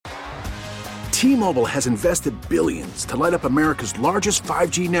T-Mobile has invested billions to light up America's largest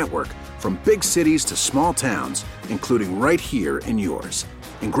 5G network, from big cities to small towns, including right here in yours.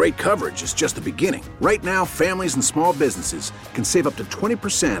 And great coverage is just the beginning. Right now, families and small businesses can save up to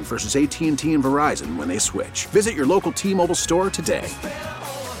 20% versus AT&T and Verizon when they switch. Visit your local T-Mobile store today.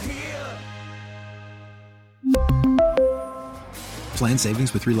 Plan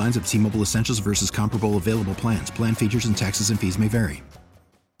savings with 3 lines of T-Mobile Essentials versus comparable available plans. Plan features and taxes and fees may vary.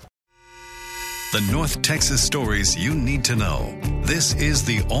 The North Texas stories you need to know. This is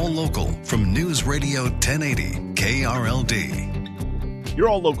the All Local from News Radio 1080 KRLD. You're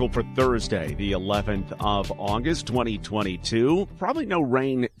All Local for Thursday, the 11th of August, 2022. Probably no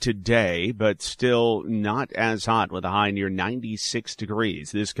rain today, but still not as hot with a high near 96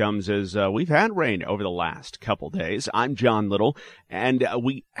 degrees. This comes as we've had rain over the last couple days. I'm John Little, and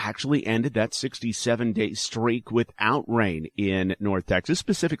we actually ended that 67-day streak without rain in North Texas,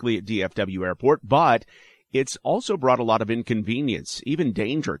 specifically at DFW Airport, but it's also brought a lot of inconvenience, even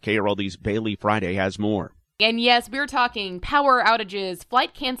danger. KRLD's Bailey Friday has more. And yes, we're talking power outages,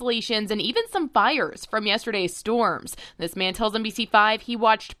 flight cancellations, and even some fires from yesterday's storms. This man tells NBC5 he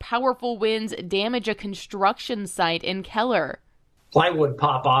watched powerful winds damage a construction site in Keller. Plywood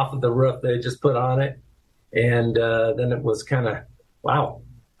pop off of the roof they just put on it. And then it was kind of, wow,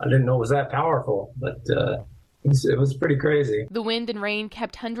 I didn't know it was that powerful. But it was pretty crazy. The wind and rain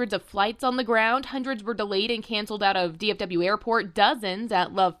kept hundreds of flights on the ground. Hundreds were delayed and canceled out of DFW Airport, dozens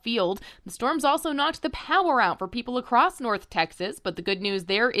at Love Field. The storms also knocked the power out for people across North Texas, but the good news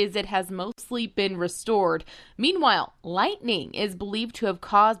there is it has mostly been restored. Meanwhile, lightning is believed to have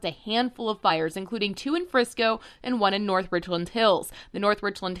caused a handful of fires, including 2 in Frisco and 1 in North Richland Hills. The North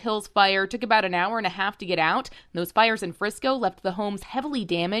Richland Hills fire took about an hour and a half to get out. Those fires in Frisco left the homes heavily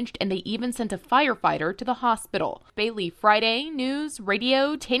damaged, and they even sent a firefighter to the hospital. Bailey Friday, News Radio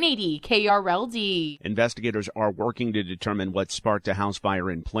 1080 KRLD. Investigators are working to determine what sparked a house fire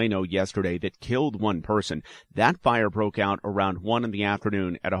in Plano yesterday that killed 1 person. That fire broke out around 1 in the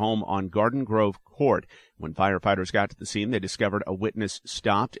afternoon at a home on Garden Grove Court. When firefighters got to the scene, they discovered a witness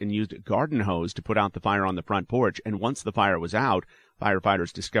stopped and used a garden hose to put out the fire on the front porch. And once the fire was out,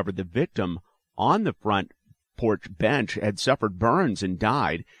 firefighters discovered the victim on the front porch bench had suffered burns and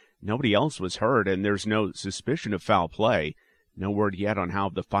died. Nobody else was hurt, and there's no suspicion of foul play. No word yet on how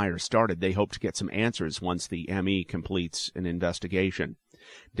the fire started. They hope to get some answers once the ME completes an investigation.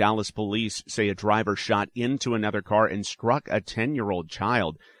 Dallas police say a driver shot into another car and struck a 10-year-old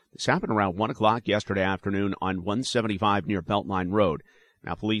child. This happened around 1 o'clock yesterday afternoon on 175 near Beltline Road.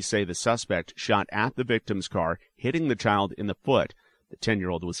 Now, police say the suspect shot at the victim's car, hitting the child in the foot. The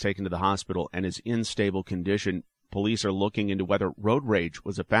 10-year-old was taken to the hospital and is in stable condition. Police are looking into whether road rage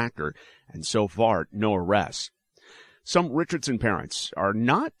was a factor, and so far, no arrests. Some Richardson parents are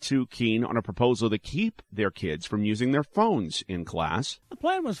not too keen on a proposal to keep their kids from using their phones in class. The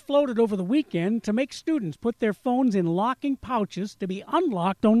plan was floated over the weekend to make students put their phones in locking pouches to be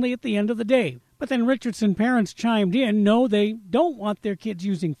unlocked only at the end of the day. But then Richardson parents chimed in. No, they don't want their kids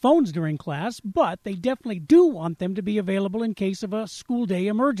using phones during class, but they definitely do want them to be available in case of a school day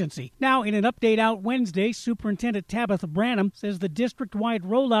emergency. Now, in an update out Wednesday, Superintendent Tabitha Branham says the district-wide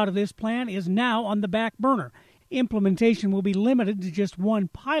rollout of this plan is now on the back burner. Implementation will be limited to just 1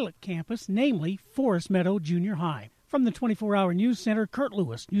 pilot campus, namely Forest Meadow Junior High. From the 24-Hour News Center, Kurt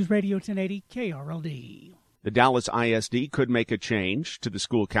Lewis, News Radio 1080 KRLD. The Dallas ISD could make a change to the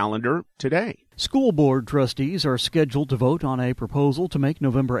school calendar today. School board trustees are scheduled to vote on a proposal to make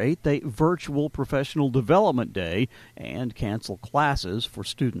November 8th a virtual professional development day and cancel classes for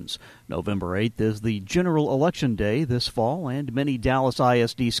students. November 8th is the general election day this fall, and many Dallas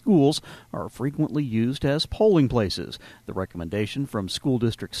ISD schools are frequently used as polling places. The recommendation from school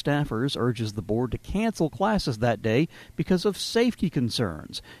district staffers urges the board to cancel classes that day because of safety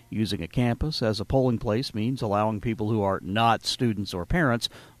concerns. Using a campus as a polling place means allowing people who are not students or parents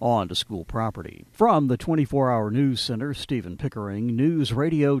onto school property. From the 24-Hour News Center, Stephen Pickering, News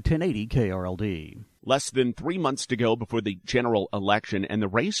Radio 1080 KRLD. Less than 3 months to go before the general election, and the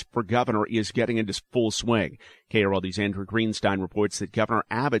race for governor is getting into full swing. KRLD's Andrew Greenstein reports that Governor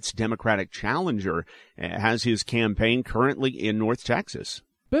Abbott's Democratic challenger has his campaign currently in North Texas.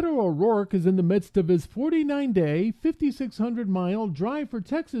 Beto O'Rourke is in the midst of his 49-day, 5,600-mile Drive for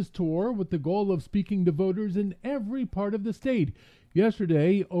Texas tour with the goal of speaking to voters in every part of the state.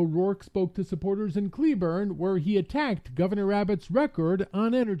 Yesterday, O'Rourke spoke to supporters in Cleburne, where he attacked Governor Abbott's record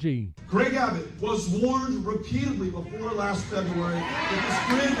on energy. Greg Abbott was warned repeatedly before last February that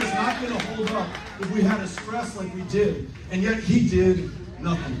this grid was not going to hold up if we had a stress like we did, and yet he did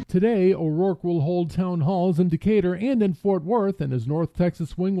Nothing. Today, O'Rourke will hold town halls in Decatur and in Fort Worth, and his North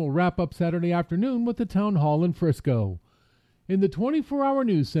Texas swing will wrap up Saturday afternoon with the town hall in Frisco. In the 24-hour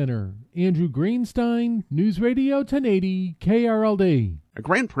news center, Andrew Greenstein, News Radio 1080 KRLD. A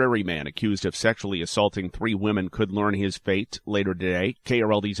Grand Prairie man accused of sexually assaulting 3 women could learn his fate later today.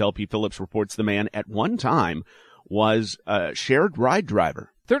 KRLD's LP Phillips reports the man at one time was a shared ride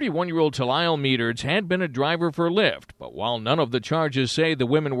driver. 31-year-old Talil Meadards had been a driver for Lyft, but while none of the charges say the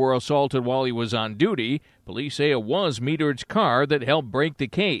women were assaulted while he was on duty, police say it was Meadards' car that helped break the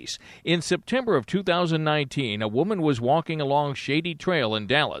case. In September of 2019, a woman was walking along Shady Trail in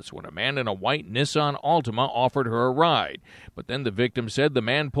Dallas when a man in a white Nissan Altima offered her a ride. But then the victim said the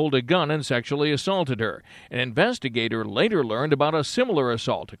man pulled a gun and sexually assaulted her. An investigator later learned about a similar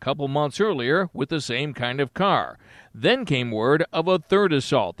assault a couple months earlier with the same kind of car. Then came word of a third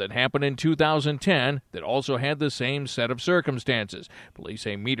assault that happened in 2010 that also had the same set of circumstances. Police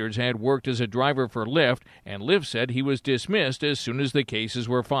say Meadards had worked as a driver for Lyft, and Lyft said he was dismissed as soon as the cases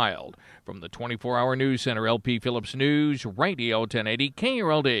were filed. From the 24-hour news center, LP Phillips News, Radio 1080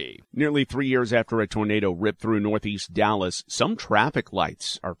 KRLD. Nearly 3 years after a tornado ripped through northeast Dallas, some traffic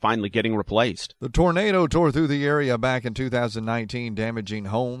lights are finally getting replaced. The tornado tore through the area back in 2019, damaging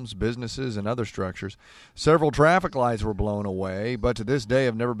homes, businesses, and other structures. Several traffic lights were blown away, but to this day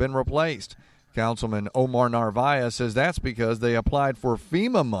have never been replaced. Councilman Omar Narvaez says that's because they applied for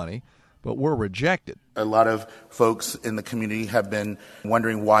FEMA money, but were rejected. A lot of folks in the community have been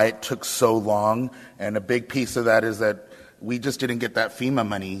wondering why it took so long, and a big piece of that is that we just didn't get that FEMA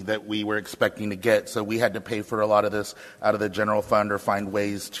money that we were expecting to get, so we had to pay for a lot of this out of the general fund or find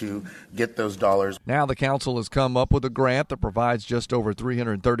ways to get those dollars. Now the council has come up with a grant that provides just over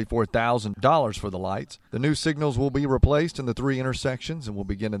 $334,000 for the lights. The new signals will be replaced in the 3 intersections and will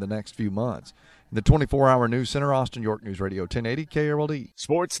begin in the next few months. In the 24-hour news center, Austin York News Radio 1080 KRLD.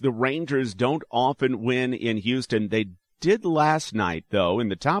 Sports, the Rangers don't often win in Houston. They did last night, though. In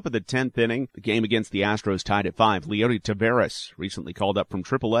the top of the 10th inning, the game against the Astros tied at 5. Leody Taveras, recently called up from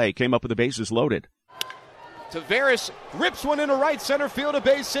AAA, came up with the bases loaded. Taveras rips one into right center field, a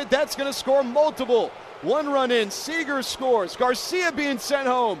base hit. That's going to score multiple. 1 run in. Seager scores. Garcia being sent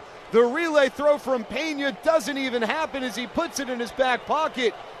home. The relay throw from Pena doesn't even happen as he puts it in his back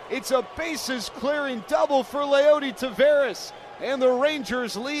pocket. It's a bases-clearing double for Leody Taveras, and the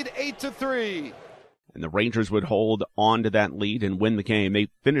Rangers lead 8-3. And the Rangers would hold on to that lead and win the game. They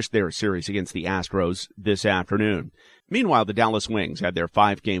finished their series against the Astros this afternoon. Meanwhile, the Dallas Wings had their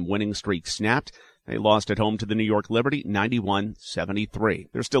 5-game winning streak snapped. They lost at home to the New York Liberty 91-73.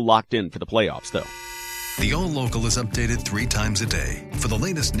 They're still locked in for the playoffs, though. The All Local is updated 3 times a day. For the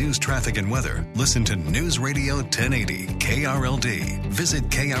latest news, traffic, and weather, listen to News Radio 1080 KRLD. Visit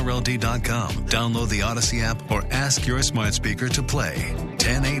KRLD.com, download the Odyssey app, or ask your smart speaker to play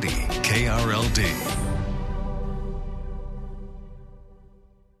 1080 KRLD.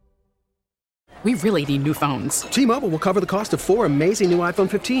 We really need new phones. T-Mobile will cover the cost of 4 amazing new iPhone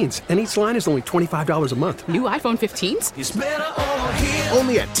 15s, and each line is only $25 a month. New iPhone 15s? It's better over here.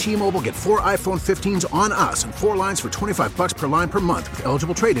 Only at T-Mobile, get 4 iPhone 15s on us and 4 lines for $25 per line per month with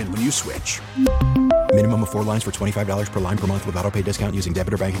eligible trade-in when you switch. Minimum of 4 lines for $25 per line per month with autopay discount using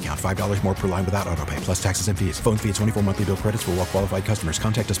debit or bank account. $5 more per line without autopay, plus taxes and fees. Phone fee at 24 monthly bill credits for well-qualified customers.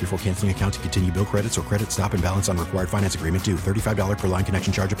 Contact us before canceling account to continue bill credits or credit stop and balance on required finance agreement due. $35 per line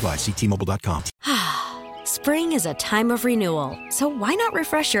connection charge applies. See T-Mobile.com. Spring is a time of renewal, so why not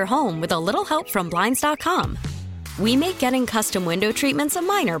refresh your home with a little help from Blinds.com? We make getting custom window treatments a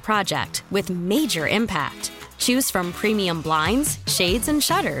minor project with major impact. Choose from premium blinds, shades, and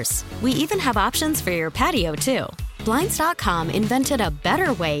shutters. We even have options for your patio, too. Blinds.com invented a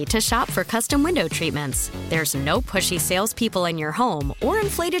better way to shop for custom window treatments. There's no pushy salespeople in your home or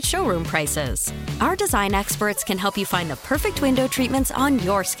inflated showroom prices. Our design experts can help you find the perfect window treatments on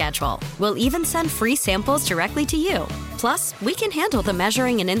your schedule. We'll even send free samples directly to you. Plus, we can handle the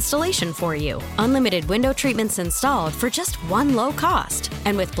measuring and installation for you. Unlimited window treatments installed for just one low cost.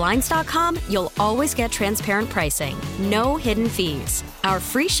 And with Blinds.com, you'll always get transparent pricing. No hidden fees. Our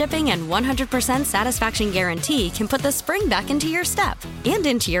free shipping and 100% satisfaction guarantee can put the spring back into your step and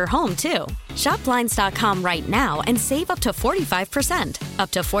into your home, too. Shop Blinds.com right now and save up to 45%.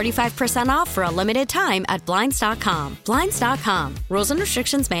 Up to 45% off for a limited time at Blinds.com. Blinds.com. Rules and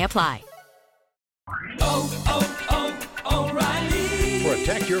restrictions may apply. O'Reilly. For a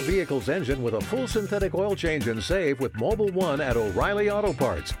Protect your vehicle's engine with a full synthetic oil change and save with Mobil 1 at O'Reilly Auto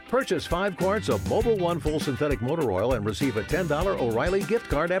Parts. Purchase 5 quarts of Mobil 1 full synthetic motor oil and receive a $10 O'Reilly gift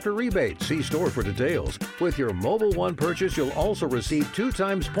card after rebate. See store for details. With your Mobil 1 purchase, you'll also receive 2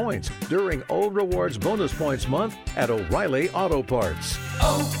 times points during O Rewards Bonus Points Month at O'Reilly Auto Parts.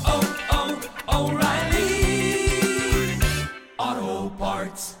 O'Reilly Auto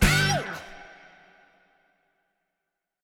Parts.